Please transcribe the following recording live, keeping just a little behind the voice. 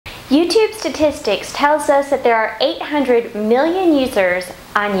YouTube statistics tells us that there are 800 million users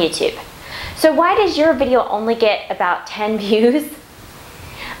on YouTube. So why does your video only get about 10 views?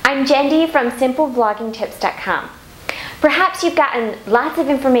 I'm Jendi from simplevloggingtips.com. Perhaps you've gotten lots of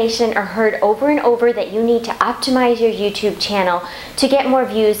information or heard over and over that you need to optimize your YouTube channel to get more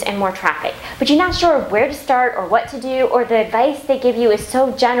views and more traffic, but you're not sure where to start or what to do, or the advice they give you is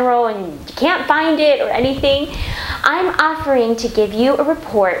so general and you can't find it or anything. I'm offering to give you a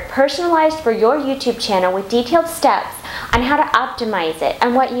report personalized for your YouTube channel with detailed steps on how to optimize it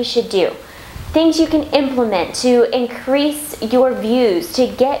and what you should do. Things you can implement to increase your views, to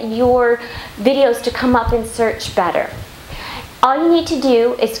get your videos to come up in search better. All you need to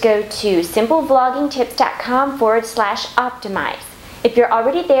do is go to simplevloggingtips.com/optimize. If you're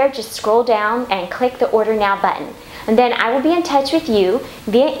already there, just scroll down and click the Order Now button. And then I will be in touch with you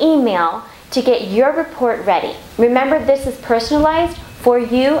via email to get your report ready. Remember, this is personalized for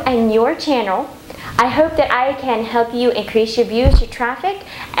you and your channel. I hope that I can help you increase your views, your traffic,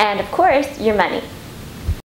 and of course, your money.